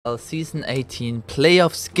rd2l Season 18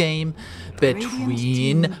 playoffs game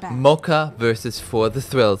between Moca versus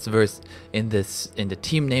Forthethrills in the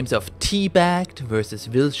team names of Teabagged versus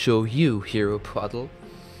Will Show You Hero Puddle.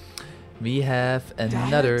 We have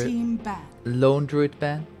another Lone Druid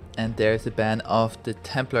ban, and there's a ban of the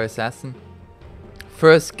Templar Assassin.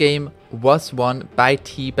 First game was won by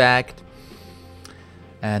Teabagged,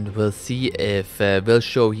 and we'll see if Will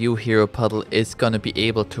Show You Hero Puddle is gonna be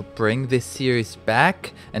able to bring this series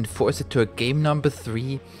back and force it to a game number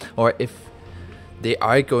 3, or if they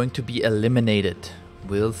are going to be eliminated.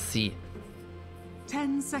 We'll see.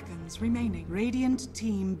 10 seconds remaining. Radiant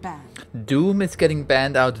team banned. Doom is getting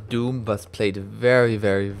banned out. Doom was played very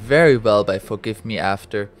well by Forgive Me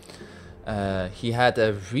After. He had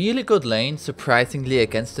a really good lane, surprisingly,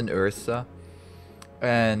 against an Ursa.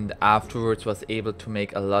 And afterwards was able to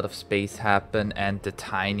make a lot of space happen, and the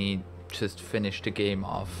Tiny just finished the game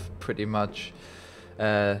off pretty much.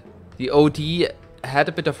 The OD had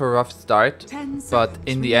a bit of a rough start, but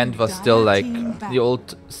in the end was still like, the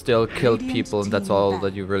ult still killed people, and that's all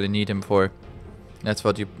that you really need him for. That's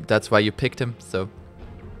why you picked him. So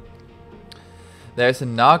there's a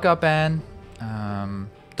Naga ban.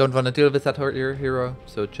 Don't want to deal with that hero,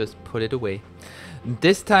 so just put it away.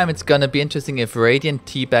 This time it's gonna be interesting if Radiant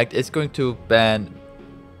Teabagged is going to ban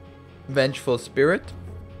Vengeful Spirit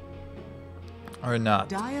or not.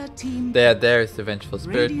 There's the Vengeful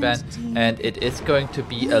Spirit ban, and it is going to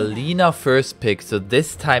be a Lina first pick. So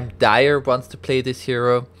this time Dire wants to play this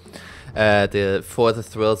hero. The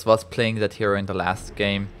Forthethrills was playing that hero in the last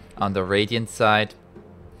game on the Radiant side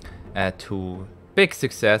to big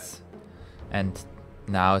success, and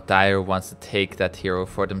now Dire wants to take that hero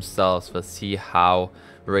for themselves. We'll see how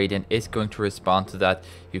Radiant is going to respond to that.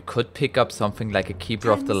 You could pick up something like a Keeper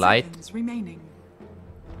of the Light.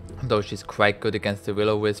 Though she's quite good against the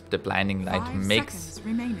Will-O-Wisp, the Blinding Light makes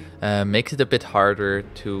it a bit harder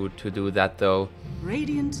to do that though.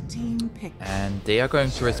 Radiant team pick. And they are going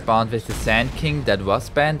to respond with the Sand King that was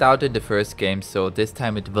banned out in the first game, so this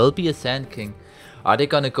time it will be a Sand King. Are they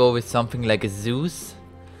gonna go with something like a Zeus?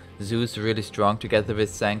 Zeus really strong together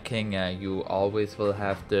with Sand King. You always will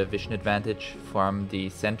have the vision advantage from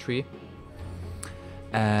the sentry.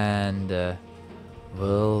 And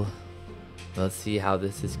we'll see how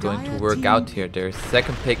this is going to work out here. Their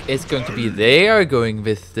second pick is going to be, they are going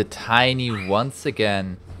with the Tiny once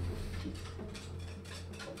again.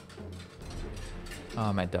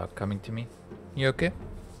 Oh, my dog coming to me. You okay?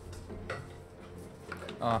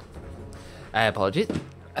 Oh, I apologize.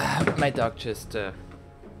 My dog just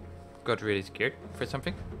got really scared for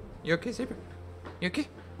something. You okay, Saber? You okay?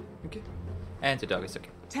 Okay. And the dog is okay.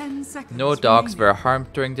 10 seconds No dogs were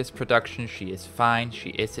harmed during this production. She is fine. She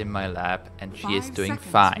is in my lab, and she is doing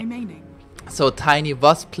fine. So Tiny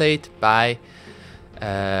was played by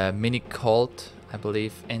Mini Colt, I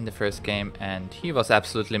believe, in the first game, and he was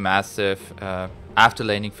absolutely massive. After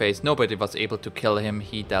laning phase, nobody was able to kill him.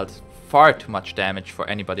 He dealt far too much damage for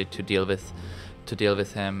anybody to deal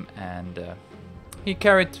with him, and he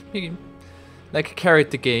carried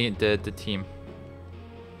the game, the team.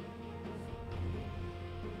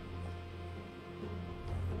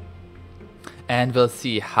 And we'll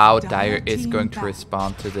see how Dire is going to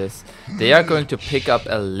respond to this. They are going to pick up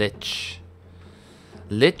a Lich.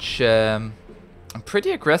 Lich, a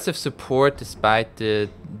pretty aggressive support despite the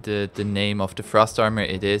name of the Frost Armor.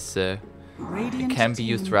 It is it can be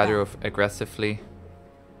used rather aggressively.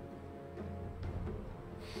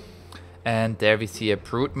 And there we see a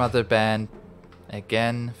Broodmother ban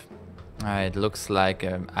again. It looks like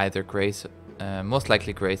either Grace, most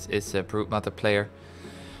likely Grace is a Broodmother player.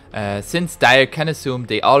 Since Dire can assume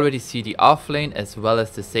they already see the offlane as well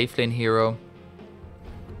as the safe lane hero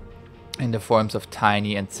in the forms of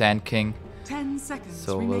Tiny and Sand King. 10 seconds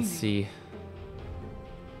so remaining.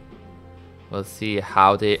 We'll see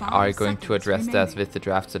how they are going to address that with the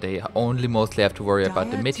draft. So they only mostly have to worry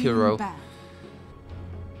about the mid hero.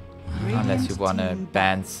 Unless you want to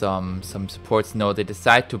ban some supports. No, they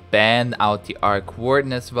decide to ban out the Arc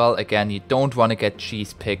Warden as well. Again, you don't want to get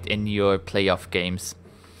cheese picked in your playoff games.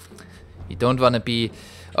 You don't want to be,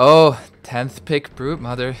 oh, 10th pick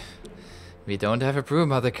Broodmother. We don't have a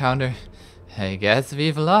Broodmother counter. I guess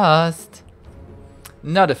we've lost.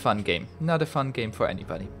 Not a fun game. Not a fun game for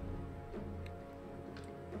anybody.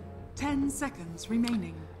 10 seconds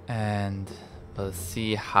remaining. And we'll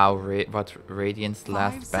see how what Radiant's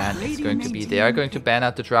last ban is going to be. They are going to ban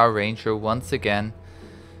out the Drow Ranger once again.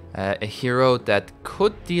 A hero that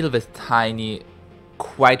could deal with Tiny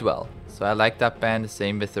quite well. So I like that ban. The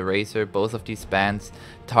same with the Razor. Both of these bans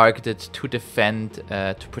targeted to defend,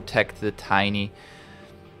 to protect the Tiny.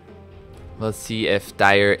 We'll see if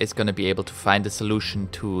Dire is going to be able to find a solution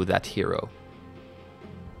to that hero.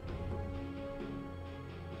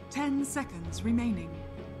 10 seconds remaining.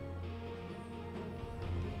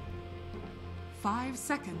 5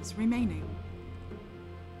 seconds remaining.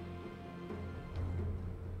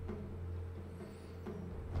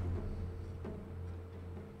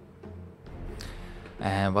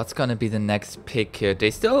 And what's gonna be the next pick here? They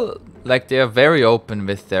still, like, they are very open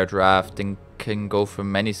with their draft and can go for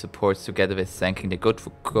many supports together with Sanking. They go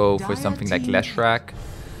for something like Leshrac.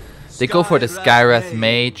 They go for the Skywrath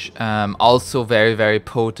Mage, also very, very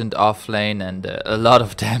potent offlane and a lot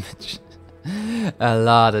of damage. A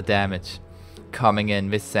lot of damage coming in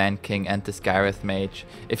with Sand King and the Skywrath Mage.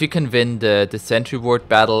 If you can win the Sentry Ward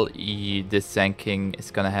battle, this Sand King is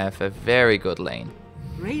gonna have a very good lane.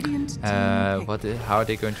 How are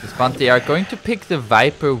they going to respond? They are going to pick the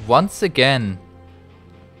Viper once again.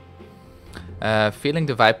 Feeling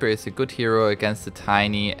the Viper is a good hero against the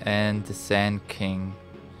Tiny and the Sand King.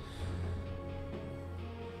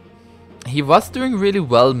 He was doing really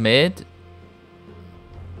well mid,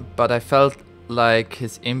 but I felt like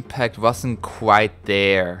his impact wasn't quite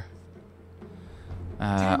there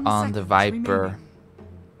on the Viper. Remaining.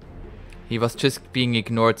 He was just being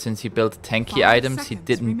ignored since he built tanky items. He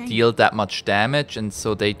didn't deal that much damage, and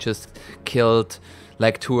so they just killed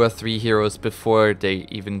like 2 or 3 heroes before they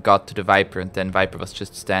even got to the Viper, and then Viper was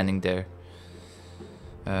just standing there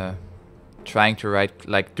trying to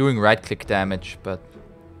doing right click damage, but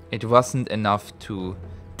it wasn't enough to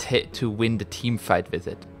win the team fight with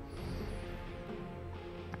it.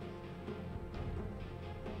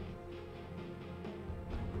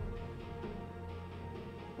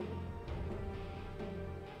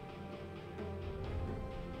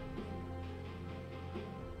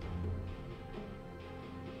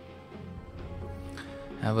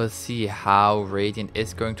 I will see how Radiant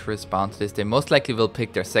is going to respond to this. They most likely will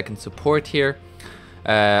pick their second support here.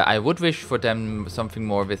 I would wish for them something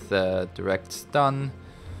more with direct stun.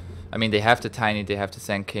 I mean, they have the Tiny, they have the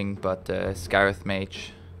Sand King, but Skywrath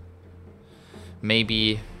Mage.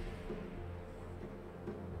 Maybe...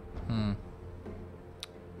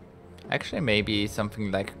 Actually, maybe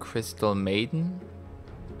something like Crystal Maiden.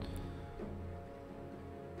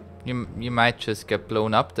 You might just get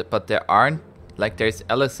blown up, but there aren't... Like, there's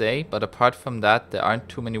LSA, but apart from that, there aren't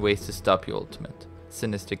too many ways to stop your ultimate.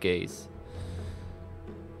 Sinister Gaze.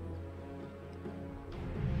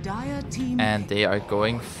 And they are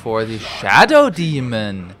going for the Shadow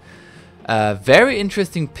Demon. Very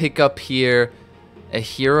interesting pickup here. A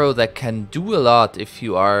hero that can do a lot if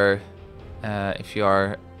you are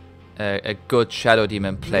a good Shadow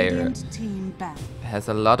Demon player. Has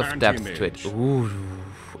a lot of depth to it. Ooh.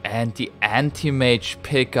 And the Anti-Mage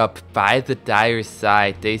pickup by the Dire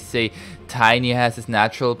side. They say Tiny has his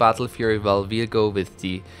natural Battle Fury. Well, we'll go with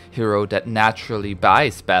the hero that naturally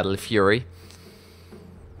buys Battle Fury.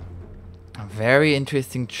 A very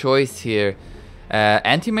interesting choice here.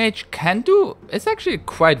 Anti-Mage can do... It's actually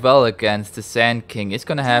quite well against the Sand King. It's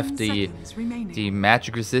gonna have the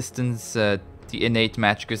magic resistance, the innate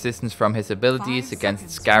magic resistance from his abilities against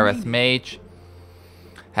Skywrath Mage.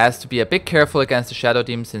 Has to be a bit careful against the Shadow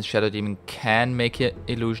Demon, since Shadow Demon can make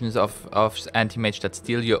illusions of Anti-Mage that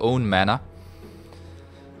steal your own mana.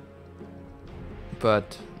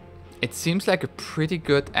 But it seems like a pretty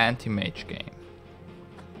good Anti-Mage game,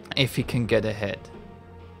 if he can get ahead.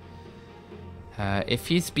 If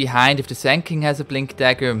he's behind, if the Sand King has a Blink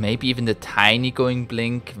Dagger, maybe even the Tiny going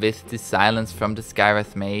Blink with the silence from the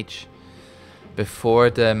Skywrath Mage before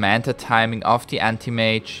the Manta timing of the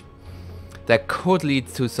Anti-Mage, that could lead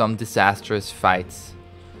to some disastrous fights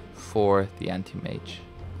for the Anti-Mage.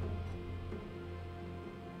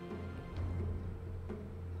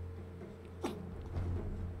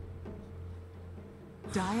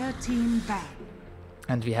 Dire team ban.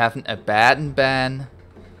 And we have an Abaddon ban.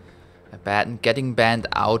 Abaddon getting banned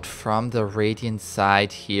out from the Radiant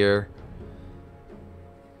side here.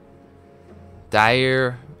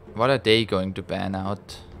 Dire, what are they going to ban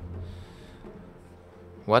out?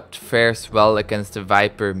 What fares well against the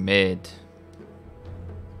Viper mid?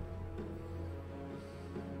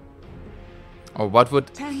 Or what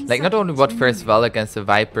would, like, not only what fares well against the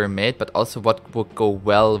Viper mid, but also what would go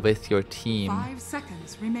well with your team. 5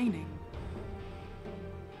 seconds remaining.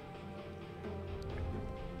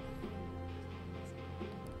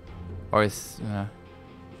 Or is...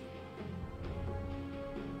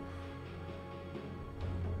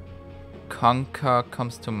 Conquer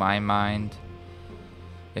comes to my mind.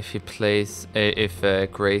 If he plays... if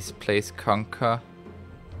Grace plays Conquer.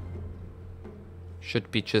 Should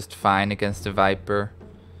be just fine against the Viper.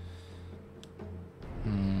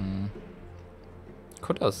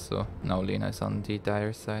 could also... No, Lina is on the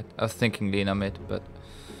dire side. I was thinking Lina mid, but...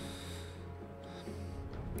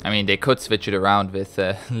 I mean, they could switch it around with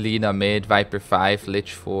Lina mid, Viper 5,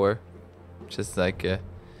 Lich 4. Just like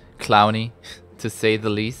clowny, to say the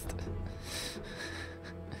least.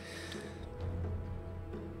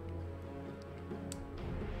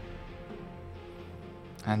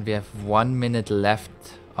 And we have 1 minute left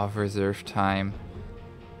of reserve time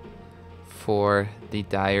for the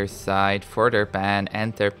dire side, for their ban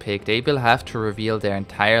and their pick. They will have to reveal their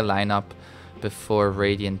entire lineup before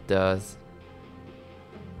Radiant does.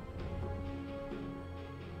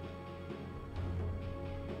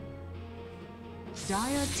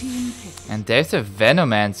 Dire team pick. And there's a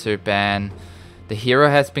Venomancer ban. The hero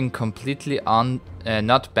has been completely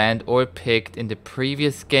not banned or picked in the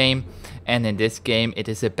previous game, and in this game it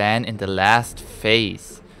is a ban in the last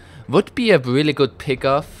phase. Would be a really good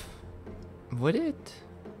pick-off, would it?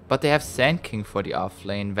 But they have Sand King for the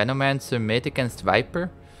offlane. Venomancer mid against Viper.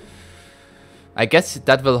 I guess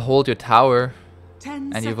that will hold your tower,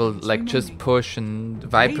 and you will like just push, and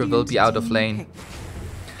Viper will be out of lane.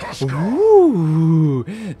 Ooh,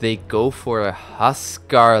 they go for a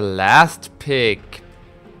Huskar last pick.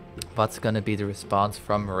 What's gonna be the response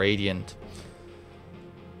from Radiant?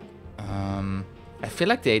 I feel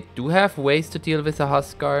like they do have ways to deal with a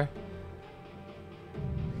Huskar.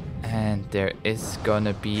 And there is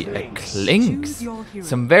gonna be a Clinks.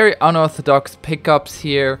 Some very unorthodox pickups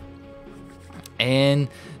here in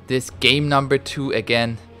this game number 2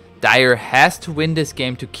 again. Dire has to win this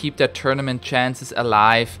game to keep their tournament chances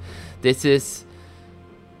alive. This is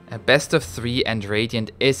a best of 3 and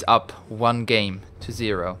Radiant is up 1 game to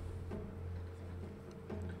 0.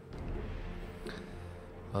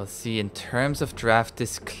 We'll see. In terms of draft,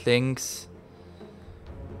 this Clinks.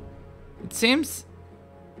 It seems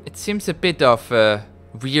a bit of a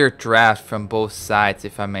weird draft from both sides,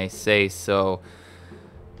 if I may say so.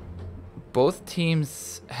 Both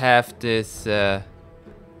teams have this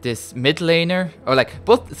this mid laner, or like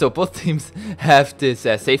both teams have this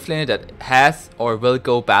safe laner that has or will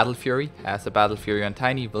go Battle Fury, has a Battle Fury on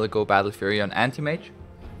Tiny, will go Battle Fury on Anti-Mage.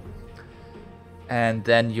 And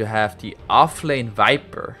then you have the offlane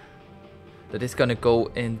Viper that is gonna go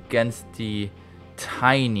in against the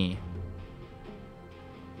Tiny.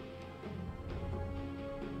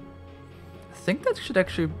 I think that should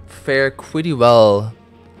actually fare pretty well.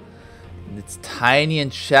 It's Tiny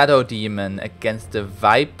and Shadow Demon against the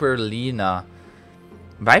Viper Lina.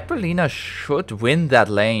 Viper Lina should win that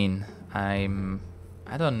lane. I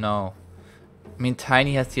don't know. I mean,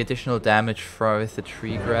 Tiny has the additional damage with the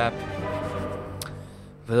tree grab.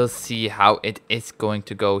 We'll see how it is going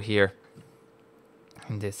to go here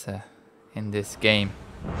in this game.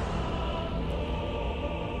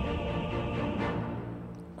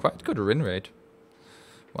 Quite good win rate.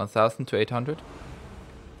 1,000 to 800.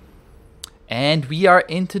 And we are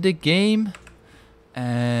into the game.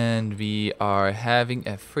 And we are having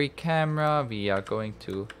a free camera. We are going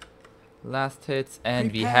to last hits.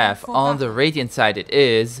 And we have on the Radiant side it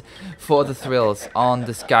is Forthethrills on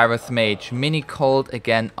the Skywrath Mage. Mini Cold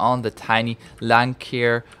again on the Tiny.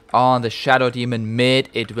 Lankir on the Shadow Demon mid.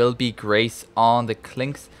 It will be Grace on the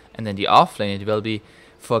Clinks. And then the offlane it will be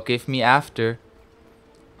Forgive Me After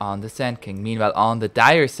on the Sand King. Meanwhile on the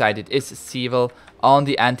Dire side it is Seville on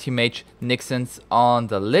the Anti-Mage, Nixons on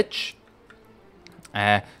the Lich,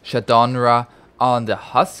 Shadonra on the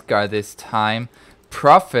Huskar this time,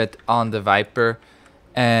 Prophet on the Viper,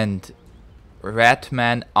 and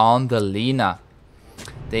Ratman on the Lina.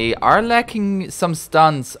 They are lacking some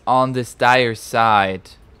stuns on this Dire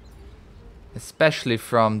side, especially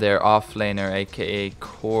from their offlaner, aka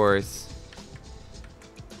Kors.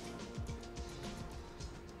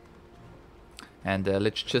 And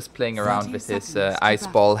Lich just playing around with his ice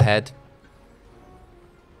ball head.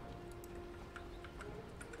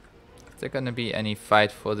 Is there gonna be any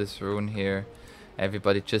fight for this rune here?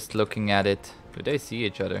 Everybody just looking at it. Do they see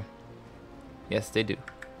each other? Yes, they do.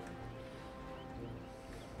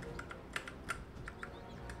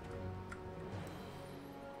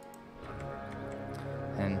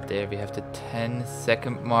 And there we have the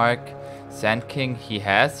 10-second mark. Sand King,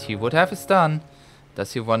 he would have a stun.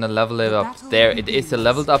 Does he want to level it up? There it is, a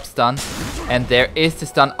leveled up stun. And there is the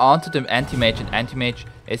stun onto the Anti-Mage, and Anti-Mage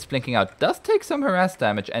is blinking out. Does take some harass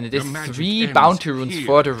damage, and it is 3 bounty runes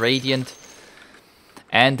for the Radiant.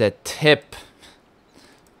 And a tip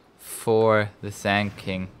for the Sand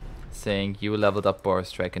King, saying you leveled up Boris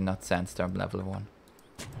Strike and not Sandstorm level 1.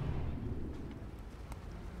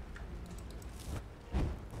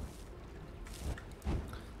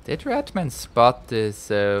 Did Ratman spot this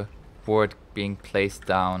ward being placed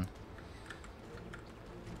down?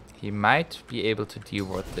 He might be able to deal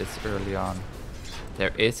with this early on.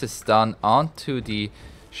 There is a stun onto the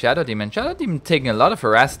Shadow Demon. Shadow Demon taking a lot of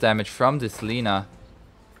harass damage from this Lina.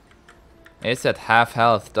 Is at half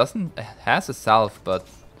health. Has a salve, but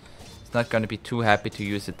it's not gonna be too happy to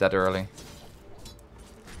use it that early.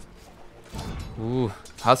 Ooh,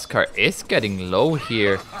 Huskar is getting low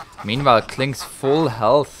here. Meanwhile, Klink's full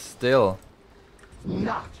health still.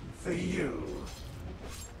 Not for you.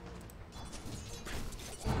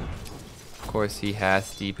 Of course, he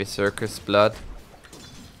has the Berserker's Blood,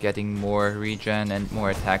 getting more regen and more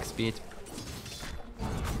attack speed.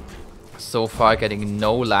 So far, getting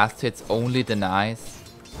no last hits, only denies.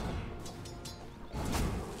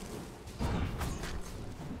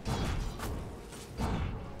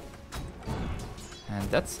 And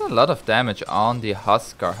that's a lot of damage on the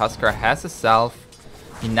Huskar. Huskar has a salve.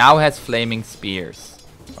 He now has flaming spears.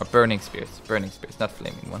 Or burning spears. Burning spears, not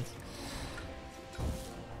flaming ones.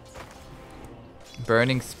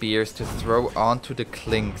 Burning spears to throw onto the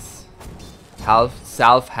Klinks.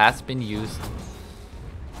 Salve has been used.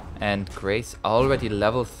 And Grace already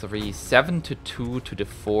level 3. 7 to 2 to the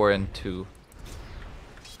 4 and 2.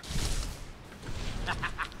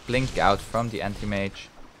 Blink out from the anti-mage.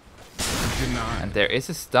 And there is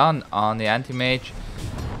a stun on the anti-mage.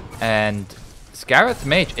 And Scareth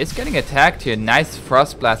Mage is getting attacked here. Nice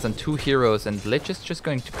Frost Blast on 2 heroes. And Lich is just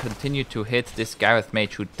going to continue to hit this Scareth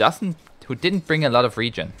Mage who didn't bring a lot of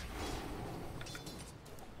regen.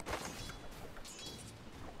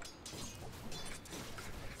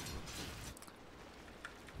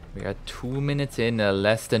 We are 2 minutes in, a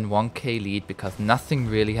less than 1k lead because nothing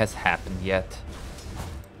really has happened yet.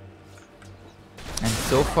 And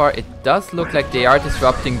so far it does look like they are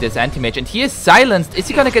disrupting this anti-mage. And he is silenced. Is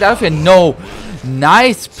he gonna get out of here? No!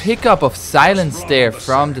 Nice pickup of silence there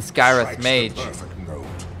from the Skyreth Mage.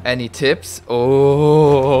 Any tips?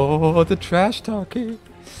 Oh, the trash talking.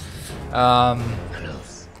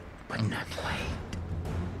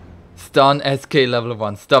 Stun SK level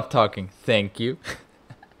 1. Stop talking. Thank you.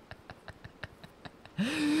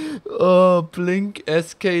 Oh, Blink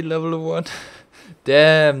SK level 1.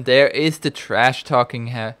 Damn, there is the trash talking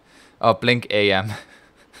here. Oh, Blink AM.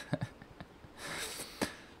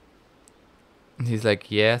 He's like,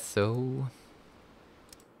 yeah, so...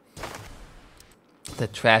 The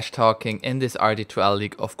trash talking in this rd2l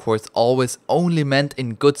league, of course, always only meant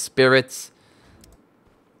in good spirits.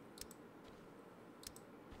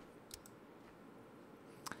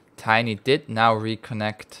 Tiny did now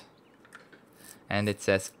reconnect. And it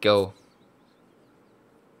says go.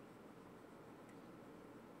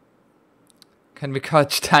 Can we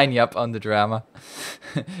catch Tiny up on the drama?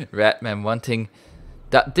 Ratman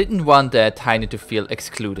didn't want Tiny to feel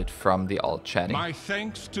excluded from the alt chatting. My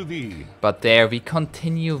thanks to thee. But there we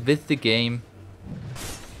continue with the game.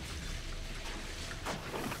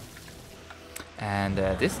 And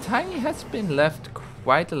this Tiny has been left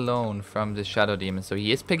quite alone from the Shadow Demon. So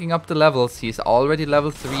he is picking up the levels. He is already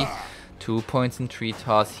level 3. 2 points in 3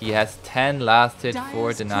 toss. He has 10 last hit,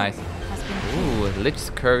 4 denies. Ooh,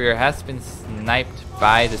 Lich's Courier has been sniped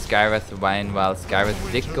by the Skyreth Wine while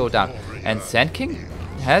Skyreth did go down. And Sand King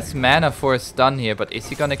has mana for a stun here, but is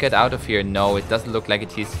he gonna get out of here? No, it doesn't look like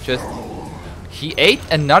it. He ate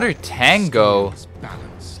another Tango.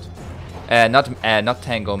 Not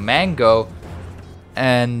Tango, Mango.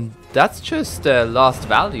 And that's just lost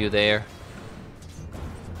value there.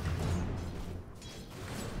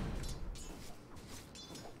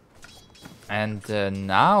 And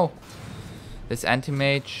now this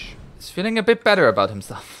anti-mage is feeling a bit better about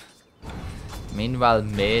himself. Meanwhile,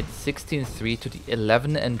 mid 16-3 to the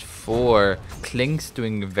 11-4. Klink's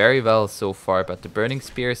doing very well so far, but the burning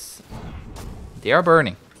spears, they are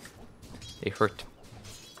burning. They hurt.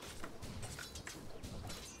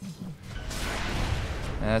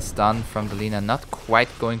 Stun from the Lina, not quite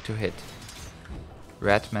going to hit.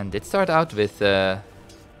 Ratman did start out with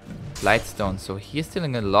Lightstone, so he is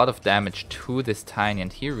dealing a lot of damage to this Tiny,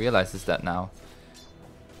 and he realizes that now.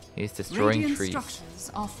 He's destroying Radiant trees.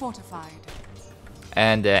 structures are fortified.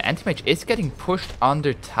 And Anti-Mage is getting pushed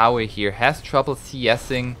under tower here, has trouble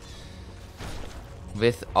CSing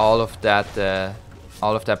with all of that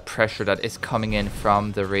pressure that is coming in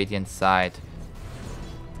from the Radiant side.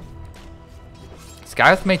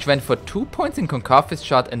 Skyreth Mage went for 2 points in Concaphis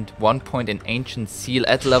Shot and 1 point in Ancient Seal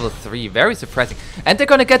at level 3. Very surprising. And they're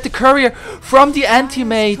gonna get the courier from the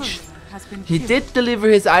Anti-Mage. He did deliver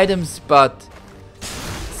his items, but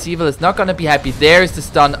Seville is not gonna be happy. There is the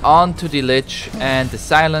stun onto the Lich and the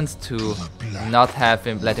silence to not have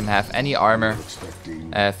him, let him have any armor,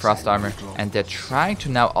 frost armor. And they're trying to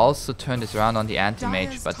now also turn this around on the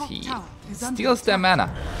Anti-Mage, but he steals their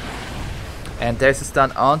mana. And there's a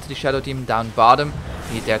stun onto the Shadow Demon down bottom.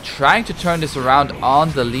 They're trying to turn this around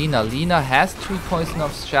on the Lina. Lina has 2 poison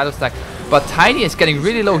of Shadow Stack, but Tiny is getting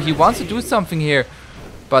really low. He wants to do something here,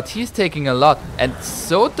 but he's taking a lot. And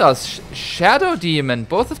so does Shadow Demon.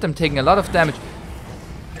 Both of them taking a lot of damage.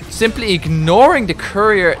 Simply ignoring the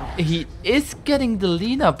courier. He is getting the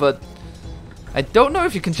Lina, but I don't know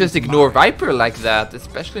if you can just ignore Viper like that,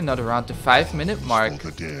 especially not around the 5-minute mark.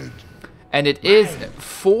 And it is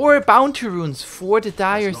 4 bounty runes for the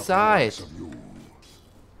dire side.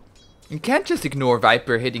 You can't just ignore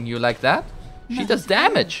Viper hitting you like that. She does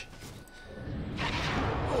damage.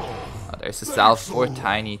 Oh, there's a salve for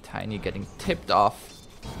Tiny. Tiny getting tipped off.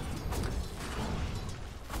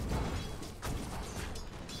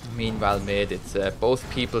 Meanwhile mid, it's both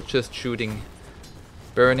people just shooting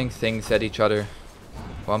burning things at each other.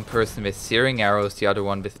 One person with searing arrows, the other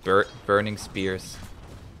one with burning spears.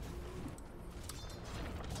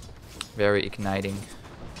 Very igniting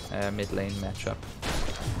mid lane matchup.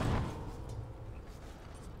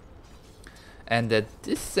 And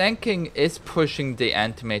this Sand King is pushing the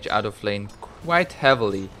anti-mage out of lane quite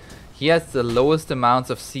heavily. He has the lowest amounts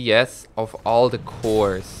of CS of all the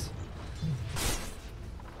cores.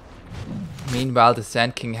 Meanwhile, the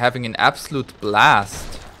Sand King having an absolute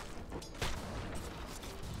blast.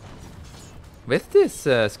 With this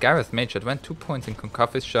Scarith Mage that went 2 points in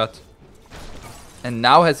Concuff's shot. And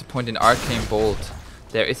now has a point in Arcane Bolt.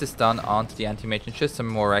 There is a stun onto the anti-mage and just some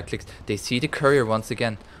more right clicks. They see the courier once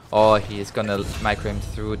again. Oh, he is gonna micro him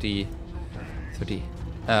through the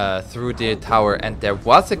tower, and there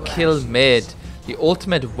was a kill mid. The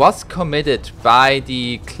ultimate was committed by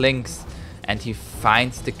the Clinks, and he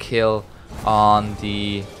finds the kill on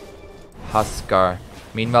the Huskar.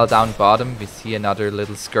 Meanwhile, down bottom, we see another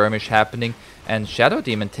little skirmish happening, and Shadow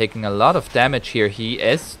Demon taking a lot of damage here. He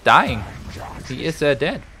is dying. He is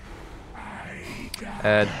dead.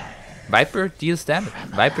 Viper deals damage.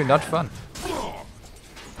 Viper not fun.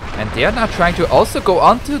 And they are now trying to also go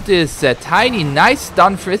onto this Tiny. Nice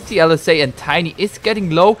stun for the LSA, and Tiny is getting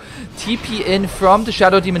low. TP in from the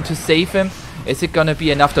Shadow Demon to save him. Is it gonna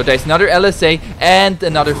be enough though? There's another LSA and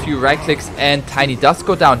another few right clicks, and Tiny does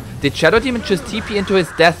go down. Did Shadow Demon just TP into his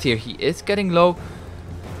death here? He is getting low.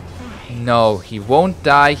 No, he won't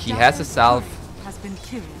die. He has a salve.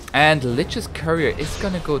 And Lich's courier is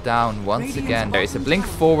gonna go down once again. There is a blink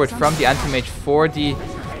forward from the anti-mage for the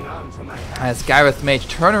Scarith Mage.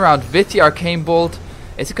 Turnaround with the Arcane Bolt.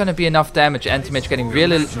 Is it gonna be enough damage? Anti-mage getting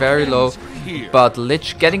really very low, but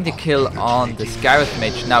Lich getting the kill on the Scarith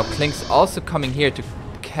Mage. Now Klink's also coming here to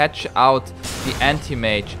catch out the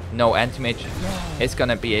anti-mage. No, anti-mage is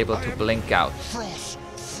gonna be able to blink out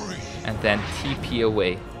and then TP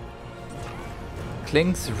away.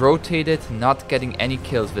 Klink's rotated, not getting any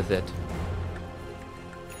kills with it.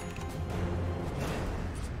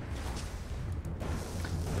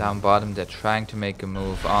 Down bottom, they're trying to make a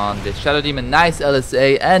move on the Shadow Demon. Nice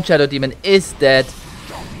LSA, and Shadow Demon is dead.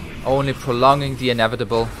 Only prolonging the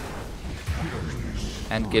inevitable.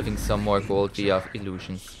 And giving some more gold via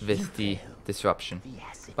illusions with the disruption.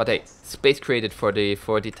 But hey, space created for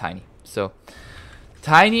the Tiny. So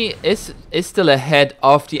Tiny is still ahead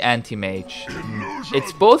of the anti-mage.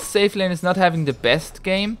 It's both safe lane is not having the best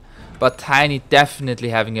game, but Tiny definitely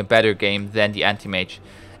having a better game than the anti-mage.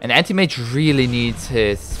 And anti-mage really needs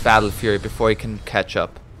his Battle Fury before he can catch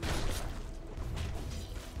up.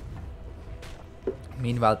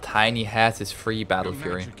 Meanwhile, Tiny has his free Battle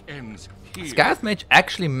Fury. Scarith Mage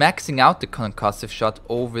actually maxing out the concussive shot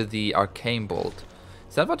over the Arcane Bolt.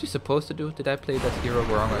 Is that what you're supposed to do? Did I play that hero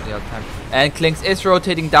wrong at the other time? And Klinks is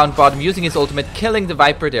rotating down bottom, using his ultimate, killing the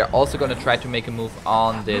Viper. They're also going to try to make a move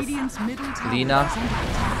on this Lina.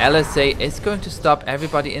 LSA is going to stop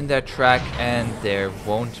everybody in their track, and there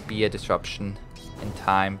won't be a disruption in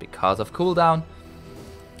time because of cooldown.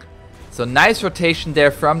 So nice rotation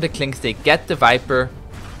there from the Klinks. They get the Viper.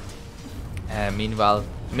 Meanwhile,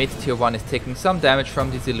 mid tier 1 is taking some damage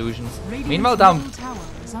from these illusions. Meanwhile, down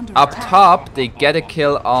up top, they get a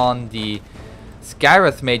kill on the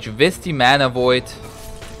Scarith Mage with the Mana Void.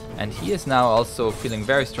 And he is now also feeling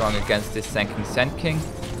very strong against this Sand King.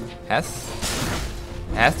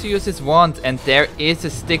 Has to use his wand, and there is a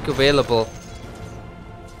stick available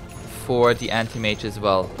for the anti-mage as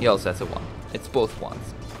well. He also has a wand. It's both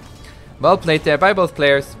wands. Well played there by both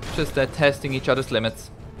players, just testing each other's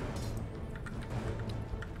limits.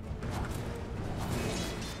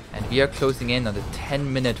 And we are closing in on the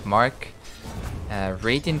 10-minute mark.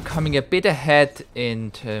 Radiant coming a bit ahead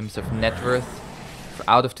in terms of net worth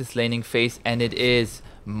out of this laning phase, and it is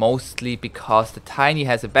mostly because the Tiny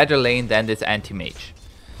has a better lane than this anti-mage.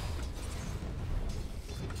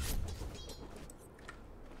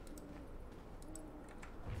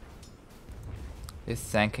 This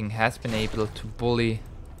Sand King has been able to bully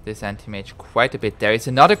this anti-mage quite a bit. There is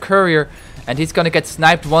another courier, and he's gonna get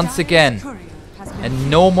sniped once again. And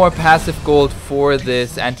no more passive gold for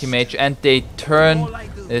this anti-mage, and they turn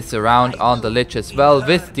this around on the Lich as well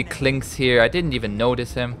with the Clinks here. I didn't even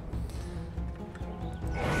notice him.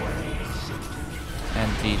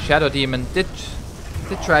 And the Shadow Demon did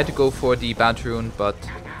try to go for the Bounty Rune, but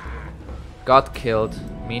got killed.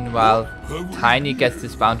 Meanwhile, Tiny gets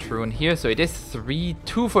this Bounty Rune here, so it is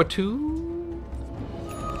 2 for 2.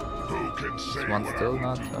 Is one still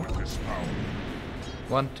not? No.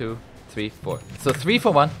 1, 2, 3, 4. So 3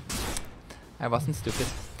 for 1. I wasn't stupid.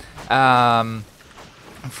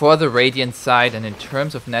 For the Radiant side, and in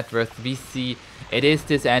terms of net worth, we see it is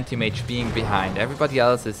this anti-mage being behind. Everybody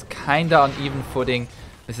else is kinda on even footing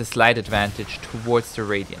with a slight advantage towards the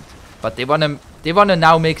Radiant. But they wanna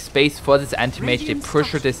now make space for this anti-mage. They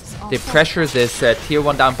pressure this tier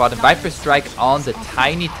 1 down bottom. Viper strike on the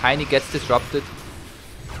Tiny. Tiny gets disrupted.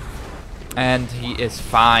 And he is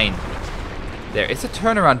fine. There is a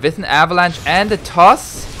turnaround with an avalanche and a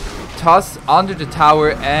toss. Toss under the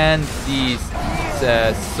tower and the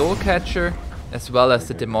soul catcher, as well as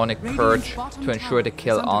the demonic purge to ensure the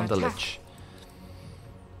kill on the Lich.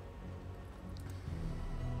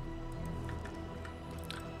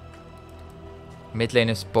 Mid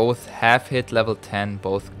laners both have hit level 10,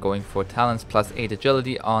 both going for talents, plus 8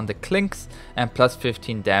 agility on the Clinks and plus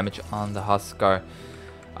 15 damage on the Huskar.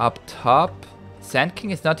 Up top, Sand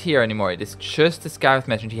King is not here anymore. It is just the Scarif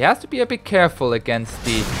mentioned. He has to be a bit careful against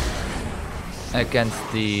the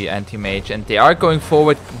anti-mage, and they are going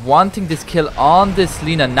forward, wanting this kill on this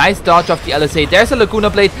Lina. Nice dodge off the LSA. There's a Laguna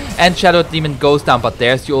Blade, and Shadow Demon goes down, but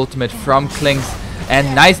there's the ultimate from Clinks.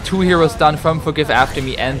 And nice 2 hero stun from Forgive After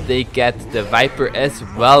Me, and they get the Viper as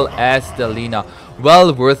well as the Lina.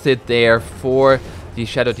 Well worth it there for the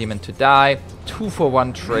Shadow Demon to die. 2 for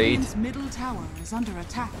 1 trade. Middle tower is under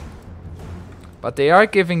attack. But they are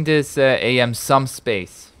giving this AM some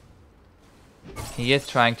space. He is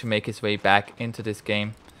trying to make his way back into this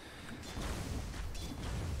game.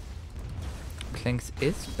 Clinks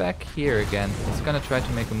is back here again. He's gonna try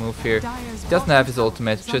to make a move here. He doesn't have his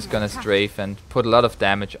ultimate, just gonna strafe and put a lot of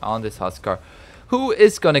damage on this Huskar, who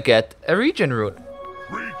is gonna get a regen rune.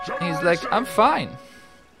 He's like, I'm fine.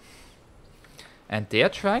 And they are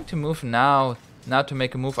trying to move now to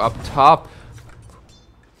make a move up top.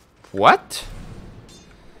 What?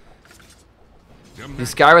 The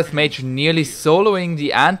Skywrath Mage nearly soloing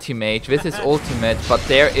the anti-mage with his ultimate, but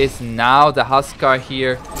there is now the Huskar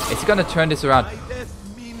here. It's gonna turn this around.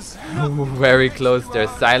 Very close.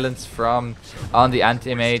 There's silence from on the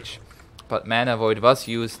anti-mage, but Mana Void was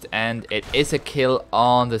used, and it is a kill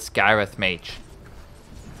on the Skywrath Mage.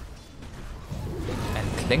 And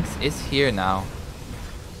Clinks is here now.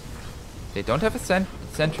 They don't have a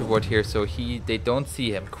sentry ward here, so they don't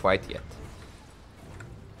see him quite yet.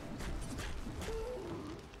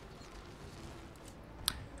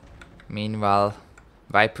 Meanwhile,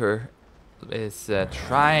 Viper is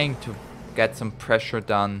trying to get some pressure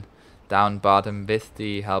done down bottom with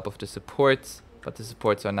the help of the supports, but the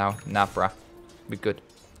supports are now, nah bruh, we good.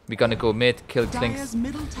 We're gonna go mid, kill Clinks.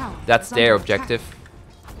 That's their objective.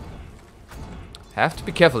 Have to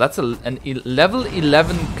be careful, that's an level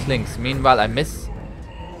 11 Clinks. Meanwhile, I miss.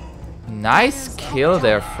 Nice kill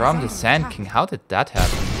there from the Sand King. How did that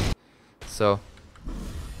happen? So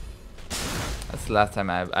that's the last time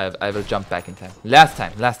I will jump back in time. Last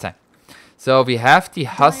time. So we have the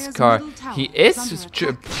Huskar. He is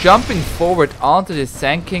jumping forward onto the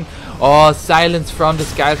Sand King. Oh, silence from the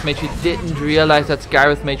Skywrath Mage. He didn't realize that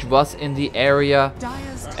Skywrath Mage was in the area.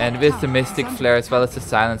 And with the Mystic Flare as well as the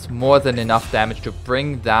silence, more than enough damage to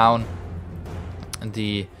bring down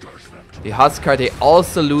the Huskar. They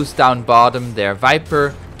also lose down bottom their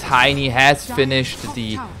Viper. Tiny has finished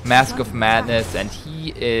the Mask of Madness, and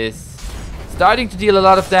he is starting to deal a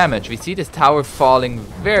lot of damage. We see this tower falling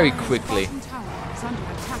very quickly.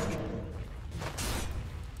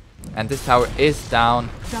 And this tower is down.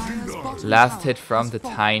 Last hit from the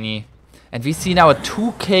Tiny. And we see now a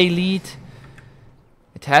 2k lead.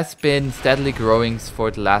 It has been steadily growing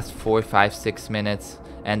for the last 4, 5, 6 minutes.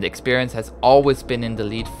 And experience has always been in the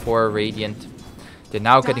lead for Radiant. They're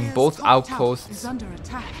now getting both outposts. The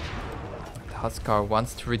Huskar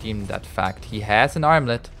wants to redeem that fact. He has an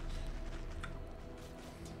armlet.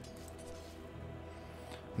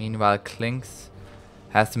 Meanwhile, Clinks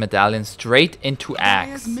has the medallion straight into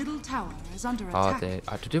Axe. Oh,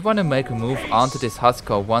 do they want to make a move onto this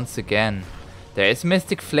Huskar once again? There is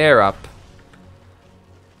Mystic Flare up.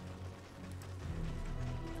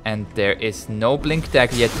 And there is no Blink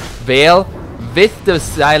Dagger yet. Veil with the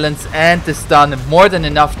silence and the stun. More than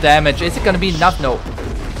enough damage. Is it gonna be enough? No.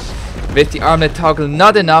 With the armlet toggle,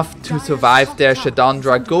 not enough to survive there.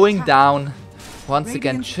 Shadondra going down once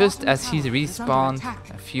again, just as he respawned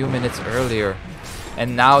a few minutes earlier.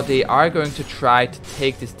 And now they are going to try to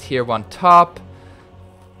take this tier 1 top.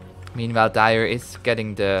 Meanwhile, Dire is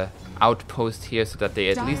getting the outpost here so that they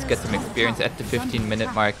at least get some experience at the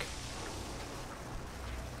 15-minute mark.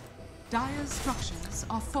 Dire's structures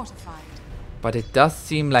are fortified. But it does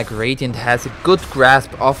seem like Radiant has a good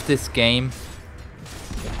grasp of this game.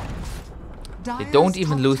 They don't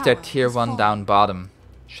even lose their tier 1 down bottom.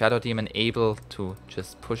 Shadow Demon able to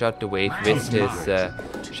just push out the wave with his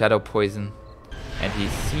Shadow Poison. And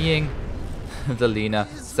he's seeing the Lina,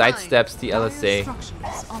 sidesteps the LSA.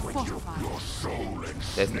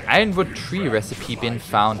 There's an Ironwood tree recipe being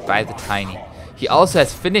found by the Tiny. He also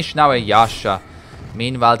has finished now a Yasha.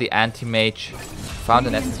 Meanwhile, the Anti-Mage found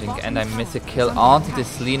an Essence Ring, and I miss a kill onto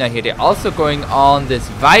this Lina here. They're also going on this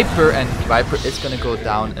Viper, and Viper is going to go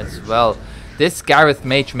down as well. This Gareth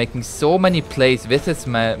Mage making so many plays with his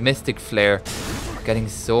Mystic Flare, getting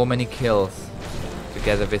so many kills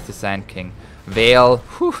together with the Sand King. Vale,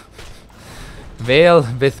 whew. Vale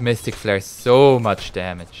with Mystic Flare, so much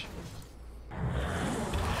damage.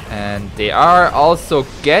 And they are also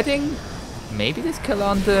getting maybe this kill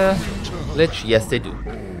on the Lich. Yes, they do.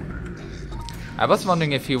 I was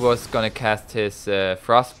wondering if he was gonna cast his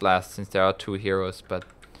Frost Blast since there are 2 heroes, but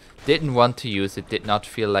didn't want to use it, did not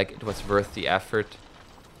feel like it was worth the effort.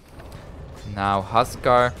 Now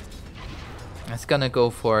Huskar is gonna go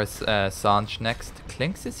for Sanj next.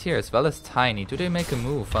 Klinks is here as well as Tiny. Do they make a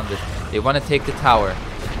move on this? They want to take the tower.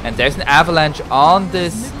 And there's an avalanche on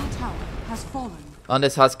this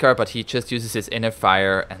Huskar, but he just uses his inner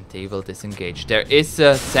fire and they will disengage. There is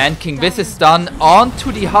a Sand King with a stun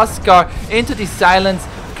onto the Huskar, into the silence.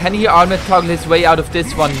 Can he armor toggle his way out of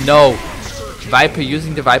this one? No. Viper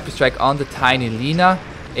using the Viper Strike on the Tiny. Lina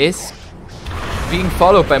is being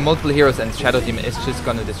followed by multiple heroes, and Shadow Demon is just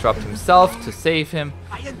gonna disrupt himself to save him.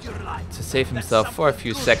 To save himself for a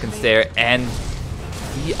few seconds there, and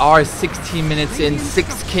we are 16 minutes in,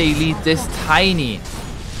 6k lead.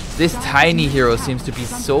 This Tiny hero seems to be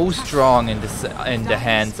so strong in the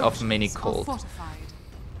hands of Mini Cold.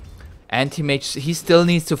 Anti-Mage, he still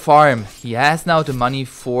needs to farm. He has now the money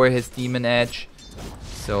for his Demon Edge,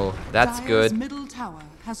 so that's good.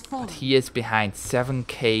 But he is behind,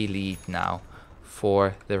 7k lead now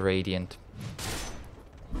for the Radiant.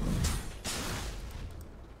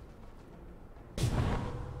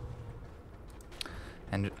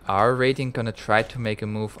 And are Radiant gonna try to make a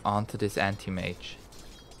move onto this Anti-Mage?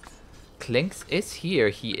 Klinks is here,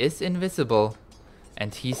 he is invisible,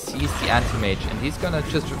 and he sees the Anti-Mage, and he's gonna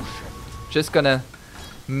just gonna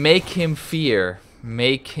make him fear.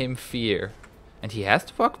 And he has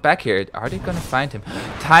to walk back here. Are they gonna find him?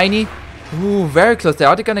 Tiny, ooh, very close there.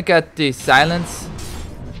 Are they gonna get the silence?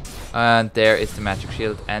 And there is the magic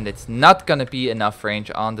shield, and it's not gonna be enough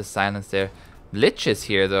range on the silence there. Lich is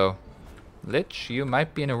here though. Lich, you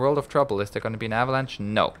might be in a world of trouble. Is there gonna be an avalanche?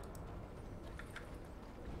 No.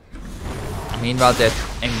 Meanwhile, they're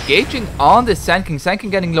engaging on the Sand King. Sand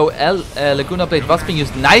King getting low. Laguna Blade was being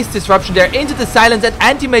used. Nice disruption there into the silence, and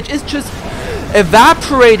Anti-Mage is just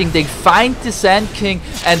evaporating. They find the Sand King,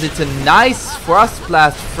 and it's a nice Frost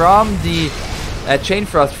Blast from the Chain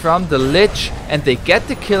Frost from the Lich, and they get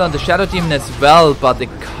the kill on the Shadow Demon as well, but it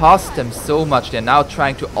cost them so much. They're now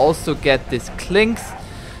trying to also get this Klinks,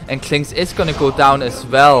 and Klinks is gonna go down as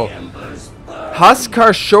well.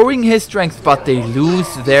 Huskar showing his strength, but they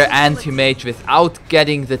lose their Anti-Mage without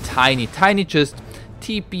getting the Tiny. Tiny just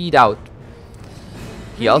TP'd out.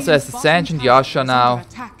 He also has the Sanj and Yasha now.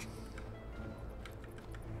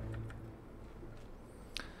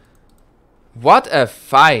 What a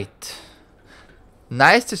fight.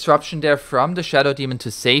 Nice disruption there from the Shadow Demon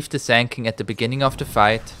to save the Sand King at the beginning of the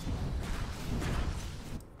fight.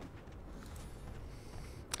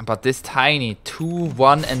 But this Tiny, 2,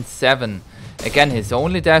 1, and 7. Again, his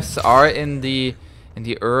only deaths are in the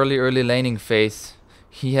early laning phase.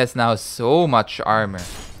 He has now so much armor.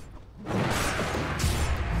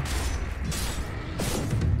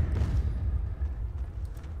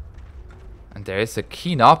 And there is a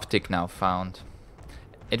keen optic now found.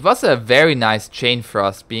 It was a very nice Chain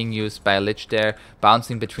Frost being used by a Lich there,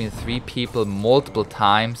 bouncing between 3 people multiple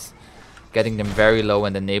times, getting them very low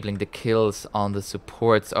and enabling the kills on the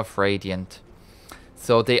supports of Radiant.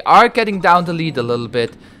 So they are getting down the lead a little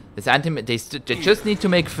bit. This they just need to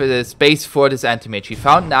make space for this Anti-Mage. He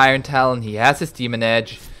found an Iron Talon, he has his Demon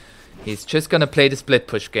Edge. He's just gonna play the split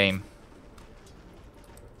push game.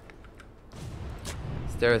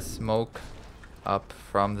 Is there a smoke? up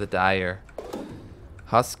from the Dire.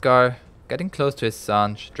 Huskar getting close to his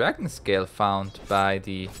Sanj. Dragon Scale found by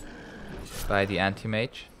the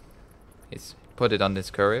anti-mage. He's put it on this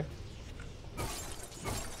courier.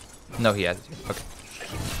 No, he has it. Okay.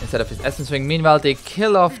 Instead of his Essence Ring. Meanwhile, they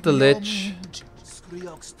kill off the Lich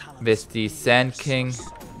with the Sand King.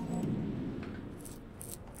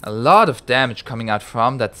 A lot of damage coming out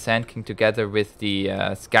from that Sand King together with the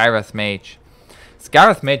Skywrath Mage.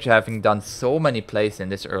 Skywrath Mage having done so many plays in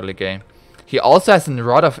this early game. He also has a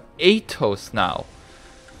Rod of Athos now.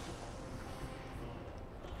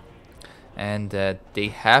 And they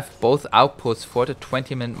have both outposts for the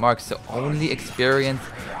 20-minute mark, so only experience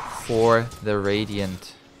for the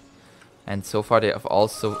Radiant. And so far they have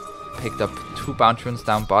also picked up 2 bounty runes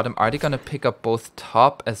down bottom. Are they gonna pick up both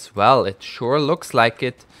top as well? It sure looks like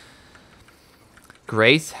it.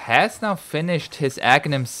 Grace has now finished his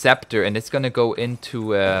Aghanim Scepter and it's gonna go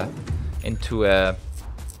into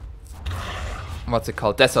what's it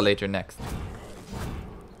called? Desolator next.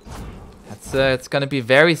 That's it's gonna be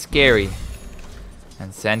very scary.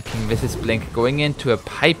 And Sand King with his blink going into a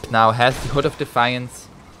pipe now, has the Hood of Defiance.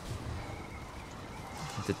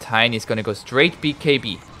 And the Tiny is gonna go straight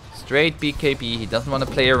BKB. Straight BKB. He doesn't want to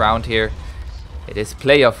play around here. It is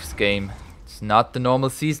playoffs game. It's not the normal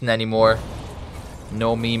season anymore.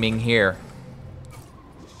 No memeing here.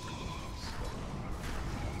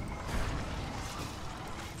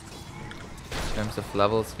 In terms of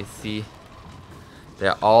levels, we see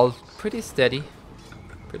they're all pretty steady.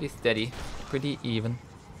 Pretty steady. Pretty even.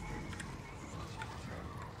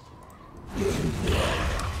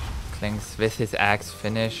 Klings with his axe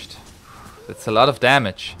finished. It's a lot of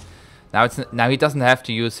damage. Now he doesn't have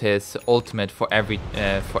to use his ultimate for every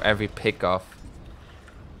pick off.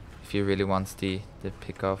 If he really wants the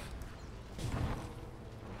pick off.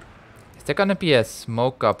 Is there gonna be a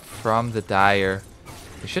smoke up from the Dire?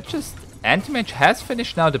 We should just... Anti-Mage has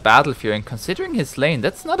finished now the Battle Fury, and considering his lane,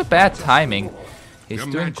 that's not a bad timing. He's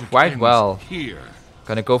doing quite well.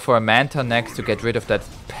 Gonna go for a Manta next to get rid of that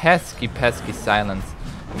pesky silence.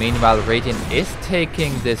 Meanwhile, Radiant is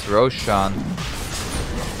taking this Roshan.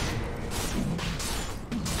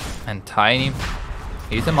 And Tiny,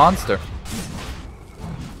 he's a monster.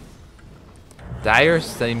 Dire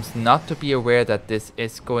seems not to be aware that this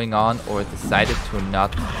is going on or decided to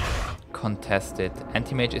not contest it.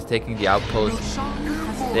 Anti-Mage is taking the outpost.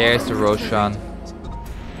 There's the Roshan.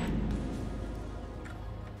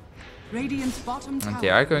 And they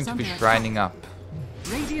are going to be shrining up.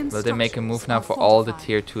 Will they make a move now for all the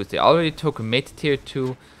tier 2s? They already took mid tier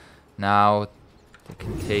 2. Now they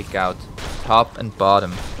can take out top and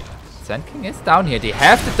bottom. Sand King is down here. They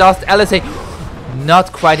have the Dust LSA.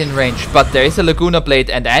 Not quite in range, but there is a Laguna Blade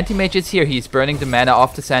and Anti-Mage is here. He's burning the mana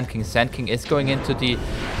off the Sand King. Sand King is going into the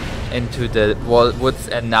woods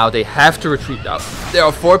and now they have to retreat out. There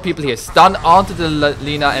are 4 people here. Stun onto the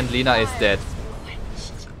Lina and Lina is dead.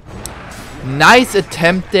 Nice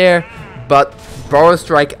attempt there, but Burrow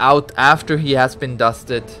Strike out after he has been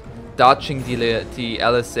dusted, dodging the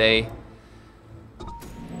LSA.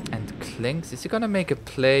 And Klings, is he gonna make a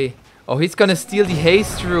play? Oh, he's gonna steal the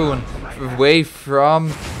Haste Rune away from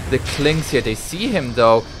the Klings here. They see him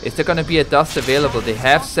though. Is there gonna be a dust available? They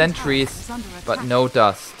have sentries, but no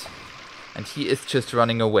dust. And he is just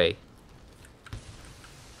running away.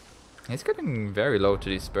 He's getting very low to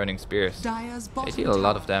these burning spears. They deal a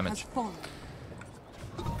lot of damage.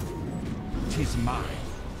 Tis mine.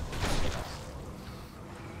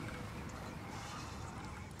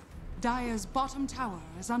 Dire's bottom tower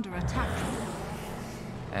is under attack.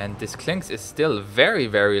 And this Klings is still very,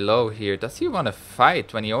 very low here. Does he want to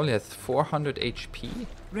fight when he only has 400 HP?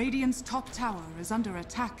 Radiant's top tower is under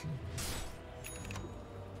attack.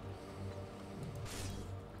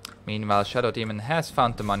 Meanwhile, Shadow Demon has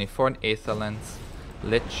found the money for an Aether Lens.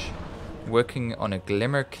 Lich, working on a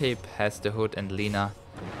Glimmer Cape, has the Hood, and Lina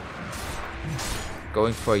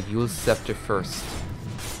going for a Yule Scepter first.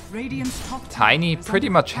 Radiant's top Tiny pretty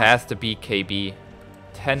much has the BKB.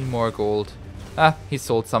 10 more gold. Ah, he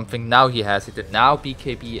sold something. Now he has it. Now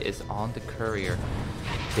BKB is on the courier.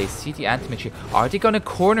 They see the Anti-Mage here. Are they gonna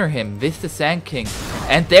corner him with the Sand King?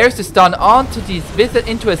 And there's the stun onto these, with it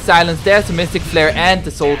into a silence. There's the Mystic Flare and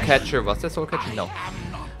the Soul Catcher. Was that Soul Catcher? No.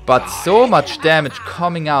 But so much damage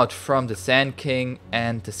coming out from the Sand King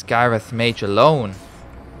and the Skywrath Mage alone.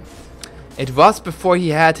 It was before he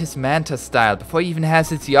had his Manta style, before he even has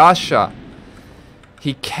his Yasha.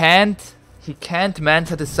 He can't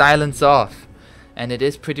Manta the silence off. And it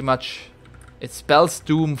is pretty much, it spells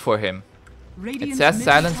doom for him. It says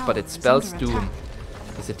silence, but it spells doom.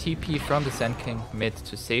 There's a TP from the Sand King mid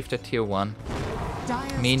to save the tier 1.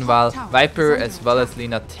 Meanwhile, Viper as well as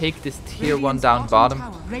Lina take this tier 1 down bottom.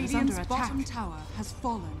 Radiant's bottom tower has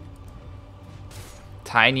fallen.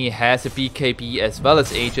 Tiny has a BKB as well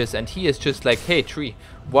as Aegis, and he is just like, hey tree,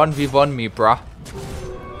 1v1 me bruh.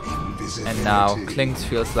 And now Klings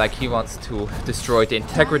feels like he wants to destroy the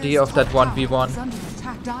integrity of that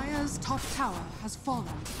 1v1. Dire's top tower has fallen.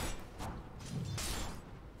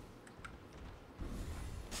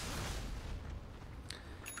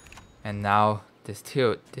 And now this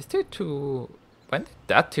tier 2, when did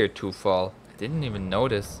that tier 2 fall? I didn't even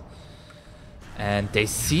notice. And they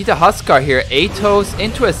see the Huskar here. Atos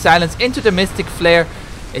into a silence, into the Mystic Flare.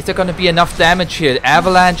 Is there going to be enough damage here?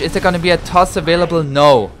 Avalanche, is there going to be a toss available?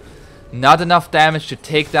 No. Not enough damage to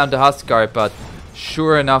take down the Huskar, but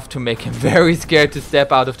sure enough to make him very scared to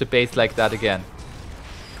step out of the base like that again.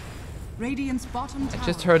 Radiant's bottom tower I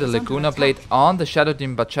just heard a Laguna Blade on the Shadow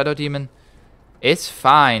Demon, but Shadow Demon is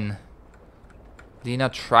fine. Lina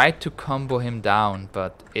tried to combo him down,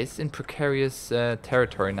 but is in precarious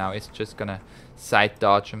territory now. Is just gonna side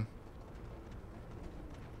dodge him.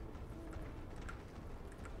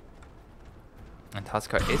 And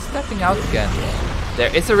Huskar is stepping out again.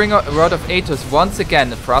 There is a Rod of Atos once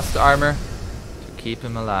again, the Frost Armor to keep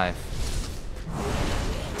him alive.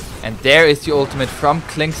 And there is the ultimate from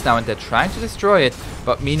Klings now, and they're trying to destroy it.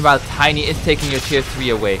 But meanwhile, Tiny is taking your tier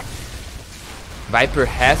 3 away. Viper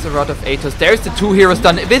has a Rod of Atos. There's the 2 heroes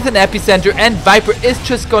done with an epicenter, and Viper is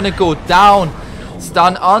just gonna go down.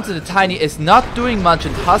 Stun onto the Tiny is not doing much,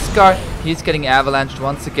 and Huskar, he's getting avalanched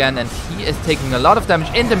once again, and he is taking a lot of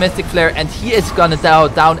damage in the Mystic Flare, and he is gonna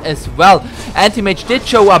down as well. Anti-Mage did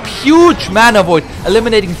show up, huge mana void,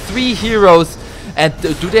 eliminating 3 heroes. And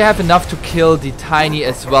do they have enough to kill the Tiny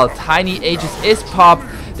as well? Tiny Aegis is popped.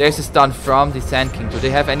 There's a stun from the Sand King. Do they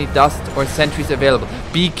have any dust or sentries available?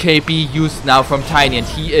 BKB used now from Tiny, and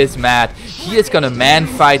he is mad. He is gonna man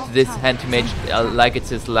fight this Anti-Mage like it's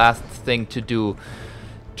his last thing to do.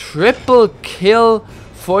 Triple kill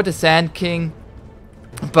for the Sand King.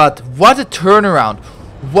 But what a turnaround.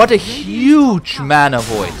 What a huge mana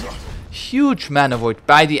void. Huge mana void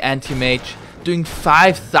by the Anti-Mage. Doing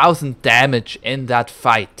 5,000 damage in that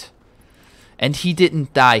fight. And he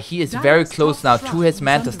didn't die. He is very close now to his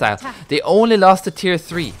Manta style. They only lost the tier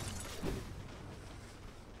 3.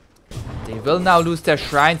 They will now lose their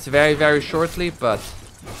shrines very, very shortly, but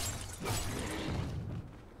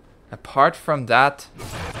apart from that,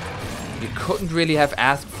 you couldn't really have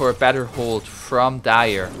asked for a better hold from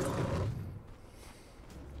Dire.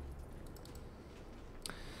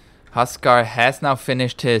 Huskar has now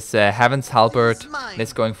finished his Heaven's Halberd and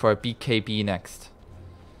is going for a BKB next.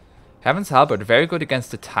 Heaven's Halberd, very good against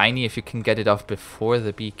the Tiny if you can get it off before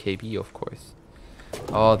the BKB, of course.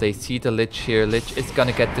 Oh, they see the Lich here. Lich is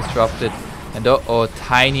gonna get disrupted. And uh-oh,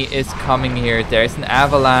 Tiny is coming here. There's an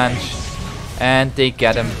avalanche. And they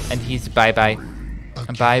get him. And he's bye-bye.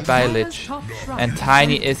 Bye-bye, Lich. And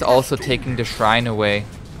Tiny is also taking the shrine away.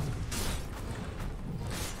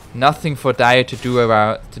 Nothing for Dire to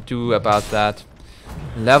do about that.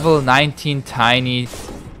 Level 19 Tiny.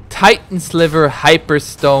 Titan Sliver,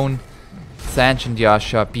 Hyperstone, Sanctioned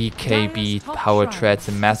Yasha, BKB, Power Treads,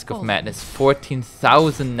 and Mask of Madness.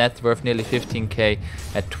 14,000 net worth, nearly 15k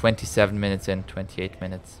at 27 minutes in, 28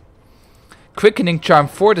 minutes. Quickening Charm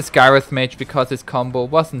for the Skywrath Mage because his combo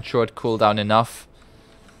wasn't short cooldown enough.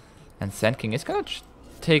 And Sand King is gonna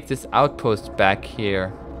take this outpost back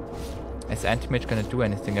here. Is Anti-Mage gonna do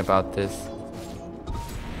anything about this?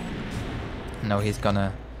 No, he's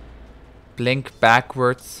gonna blink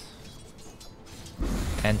backwards.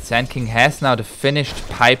 And Sand King has now the finished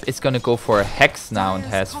pipe, is gonna go for a Hex now and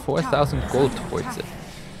has 4,000 gold towards it.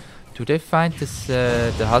 Do they find this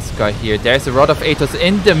the Huskar here? There's a Rod of Atos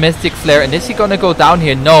in the Mystic Flare, and is he gonna go down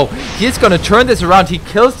here? No, he's gonna turn this around. He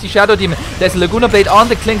kills the Shadow Demon. There's a Laguna Blade on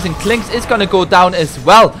the Klings, and Klings is gonna go down as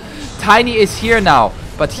well. Tiny is here now,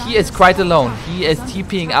 but he is quite alone. He is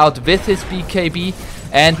TPing out with his BKB.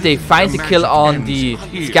 And they find the kill on the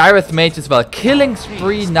Skywrath Mage as well. Killing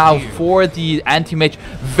spree now for the Anti-Mage.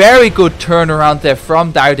 Very good turnaround there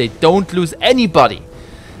from Dire. They don't lose anybody.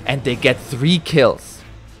 And they get 3 kills.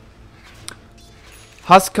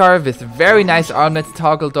 Huskar with very nice armlet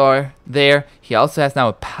toggle door there. He also has now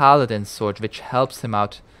a Paladin sword, which helps him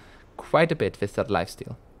out quite a bit with that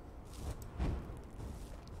lifesteal.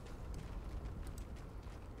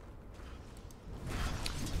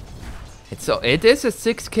 So it is a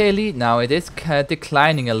 6k lead now. It is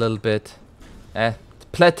declining a little bit.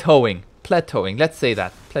 Plateauing. Let's say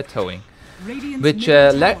that. Plateauing. Which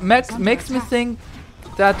makes me think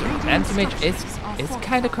that Anti-Mage is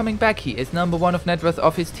kind of coming back. He is #1 of net worth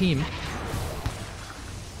of his team.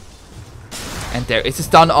 And there is a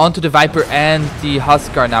stun onto the Viper and the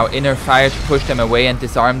Huskar now. Inner fire to push them away and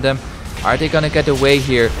disarm them. Are they gonna get away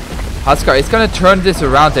here? Huskar is gonna turn this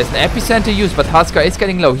around. There's an epicenter use, but Huskar is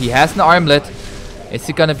getting low. He has an armlet. Is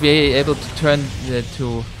he gonna be able to turn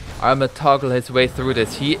to armlet toggle his way through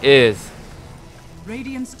this? He is.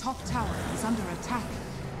 Radiant's top tower is under attack.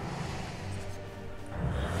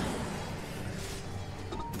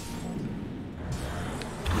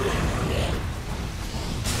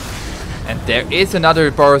 And there is another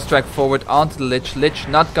Burrow Strike forward onto the Lich. Lich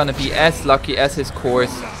not gonna be as lucky as his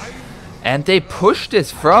course. And they push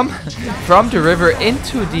this from the river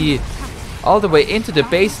into the all the way into the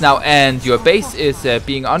base now, and your base is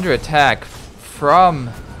being under attack from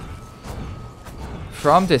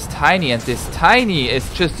this Tiny, and this Tiny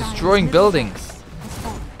is just destroying buildings.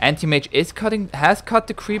 Anti-Mage has cut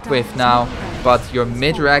the creep wave now, but your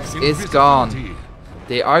mid-rax is gone.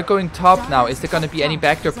 They are going top now. Is there going to be any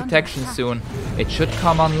backdoor protection soon? It should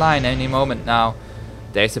come online any moment now.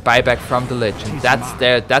 There's a buyback from the Lich, and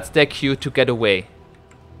that's their cue to get away.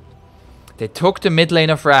 They took the mid lane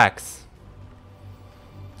of Rax.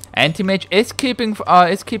 Anti-Mage is keeping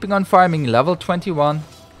on farming, level 21.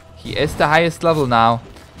 He is the highest level now.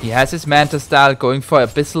 He has his Manta style, going for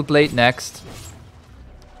Abyssal Blade next.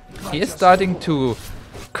 He is starting to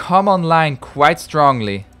come online quite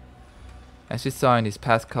strongly, as we saw in these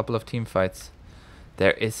past couple of team fights.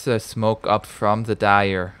 There is a smoke up from the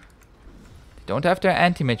Dire. They don't have their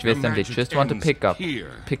anti-mage with them, they just want to pick off.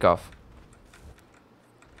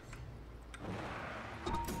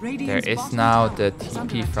 There is now the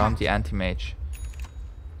TP from the anti-mage.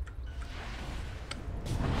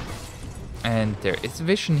 And there is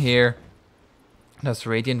vision here. Does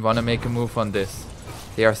Radiant want to make a move on this?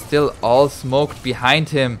 They are still all smoked behind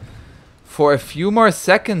him. For a few more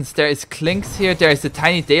seconds, there is Klinks here, there is the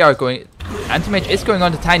Tiny, Anti-Mage is going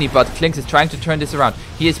on the Tiny, but Klinks is trying to turn this around.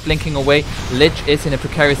 He is blinking away, Lich is in a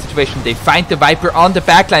precarious situation. They find the Viper on the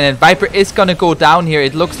backline, and Viper is gonna go down here,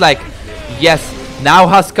 it looks like. Yes, now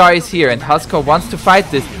Huskar is here, and Huskar wants to fight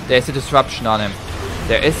this. There's a disruption on him.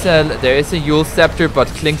 There is a Yule Scepter, but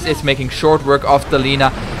Klinks is making short work of the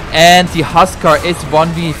Lina. And the Huskar is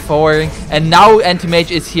 1v4ing. And now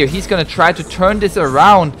Anti-Mage is here. He's gonna try to turn this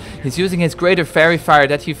around. He's using his Greater Fairy Fire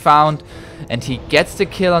that he found. And he gets the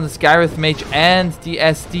kill on the Skyrith Mage and the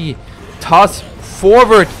SD. Toss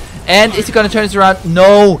forward. And is he gonna turn this around?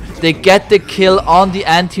 No! They get the kill on the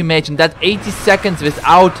Anti-Mage. And that's 80 seconds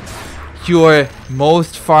without your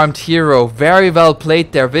most farmed hero. Very well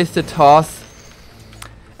played there with the toss.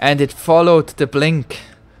 And it followed the blink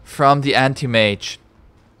from the Anti-Mage.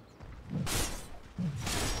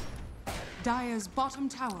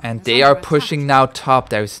 And they are pushing now top.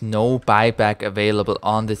 There is no buyback available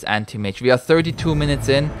on this Anti-Mage. We are 32 minutes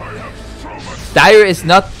in. Dire is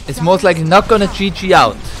most likely not gonna GG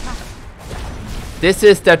out. This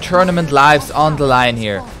is their tournament lives on the line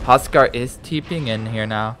here. Huskar is TPing in here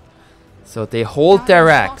now. So they hold their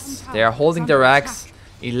racks. They are holding their racks.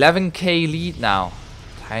 11k lead now.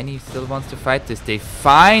 Tiny still wants to fight this. They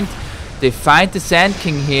find the Sand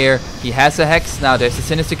King here. He has a Hex now. There's a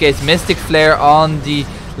Sinister Gaze Mystic Flare on the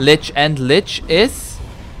Lich, and Lich is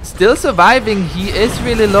still surviving. He is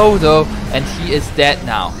really low though, and he is dead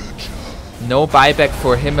now. No buyback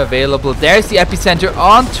for him available. There's the epicenter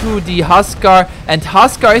onto the Huskar, and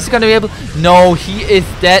Huskar is gonna be able. No, he is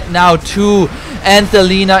dead now too. And the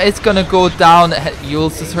Lina is gonna go down.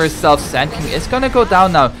 Uses herself. Sand King is gonna go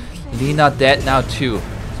down now. Lina dead now too.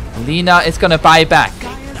 Lina is gonna buy back.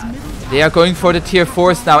 They are going for the tier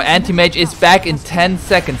 4s now. Anti-Mage is back in 10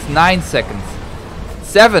 seconds, 9 seconds,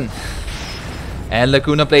 7. And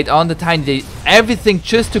Laguna Blade on the Tiny. Everything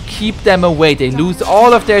just to keep them away. They lose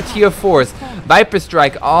all of their tier 4s. Viper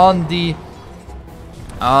Strike on the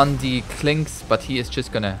Klinks, but he is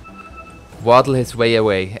just gonna waddle his way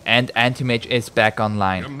away. And Anti-Mage is back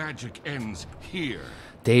online. Your magic ends here.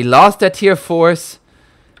 They lost their tier 4s.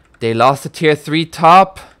 They lost the tier 3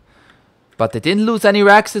 top. But they didn't lose any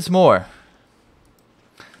Raxes more.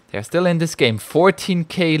 They're still in this game.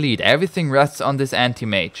 14k lead. Everything rests on this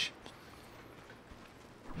Anti-Mage.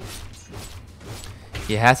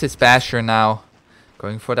 He has his Basher now.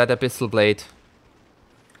 Going for that Abyssal Blade.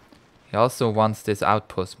 He also wants this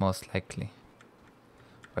outpost most likely.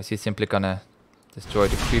 Or is he simply gonna destroy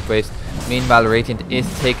the creep waves? Meanwhile, Radiant is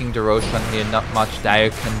taking the Roshan here. Not much Dire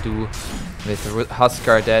can do. With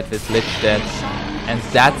Huskar dead, with Lich dead. And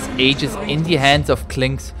that's Aegis in the hands of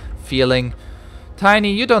Klinks, feeling,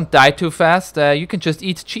 Tiny, you don't die too fast, you can just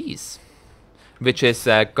eat cheese. Which is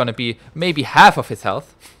gonna be maybe half of his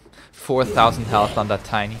health. 4,000 health on that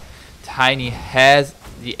Tiny. Tiny has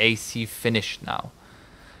the AC finished now.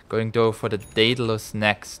 Going though for the Daedalus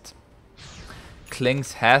next.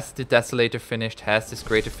 Klings has the Desolator finished, has this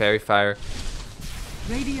Greater Fairy Fire.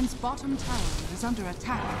 Radiant's bottom tower is under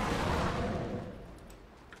attack.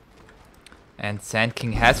 And Sand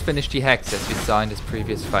King has finished the Hex, as we saw in this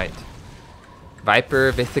previous fight.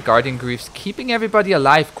 Viper with the Guardian Greaves, keeping everybody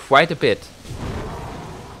alive quite a bit.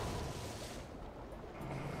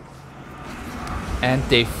 And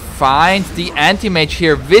they find the Anti-Mage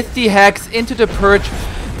here with the Hex into the Purge.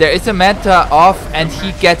 There is a Manta off and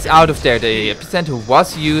he gets out of there. The Epicenter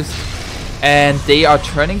was used. And they are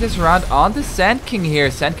turning this around on the Sand King here.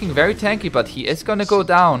 Sand King very tanky, but he is gonna go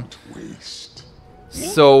down.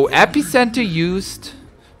 So Epicenter used,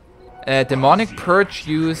 Demonic Purge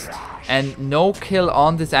used, and no kill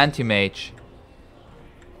on this Anti-Mage.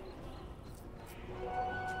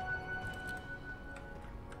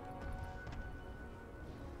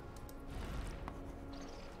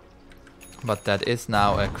 But that is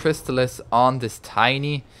now a Crystallis on this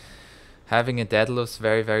Tiny, having a Daedalus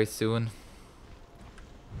very, very soon.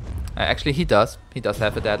 Actually, he does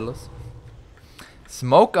have a Daedalus.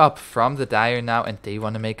 Smoke up from the Dire now, and they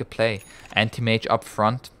want to make a play. Anti-Mage up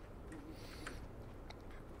front.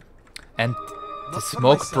 And the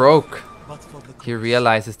smoke broke. He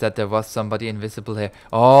realizes that there was somebody invisible here.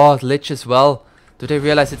 Oh, Lich as well. Do they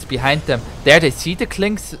realize it's behind them? There they see the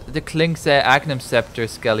Klink's Agnum Scepter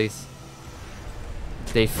Skellies.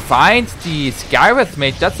 They find the Skywrath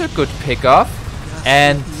Mage. That's a good pick off.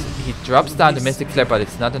 And he drops down the Mystic Flare, but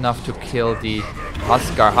it's not enough to kill the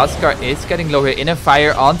Huskar. Huskar is getting low here. Inner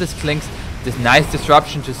Fire on this Klinks. This nice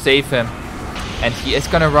disruption to save him. And he is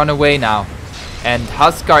gonna run away now. And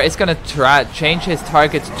Huskar is gonna try change his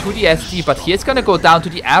target to the SD, but he is gonna go down to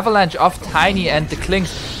the Avalanche of Tiny and the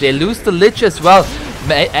Klinks. They lose the Lich as well.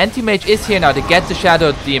 Anti-Mage is here now to get the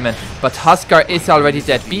Shadow Demon, but Huskar is already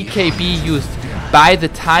dead. BKB used by the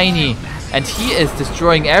Tiny, and he is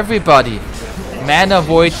destroying everybody. Mana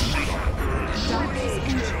Void.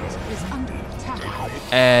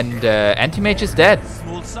 And Anti-Mage is dead.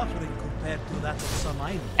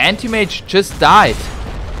 Anti-Mage just died.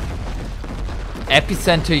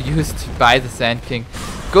 Epicenter used by the Sand King.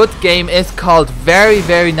 Good game is called. Very,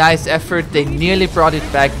 very nice effort. They nearly brought it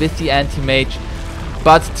back with the Anti-Mage.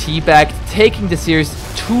 But Teabag taking the series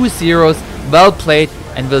 2-0. Well played.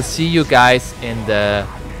 And we'll see you guys in the,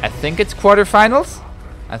 I think it's quarterfinals?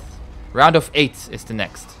 Round of 8 is the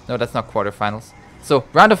next. No, that's not quarterfinals. So,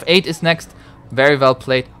 round of 8 is next. Very well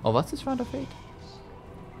played. Oh, what's this round of 8?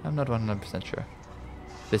 I'm not 100% sure.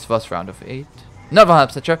 This was round of 8. Not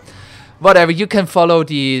 100% sure. Whatever, you can follow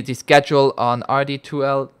the schedule on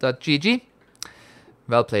rd2l.gg.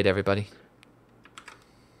 Well played, everybody.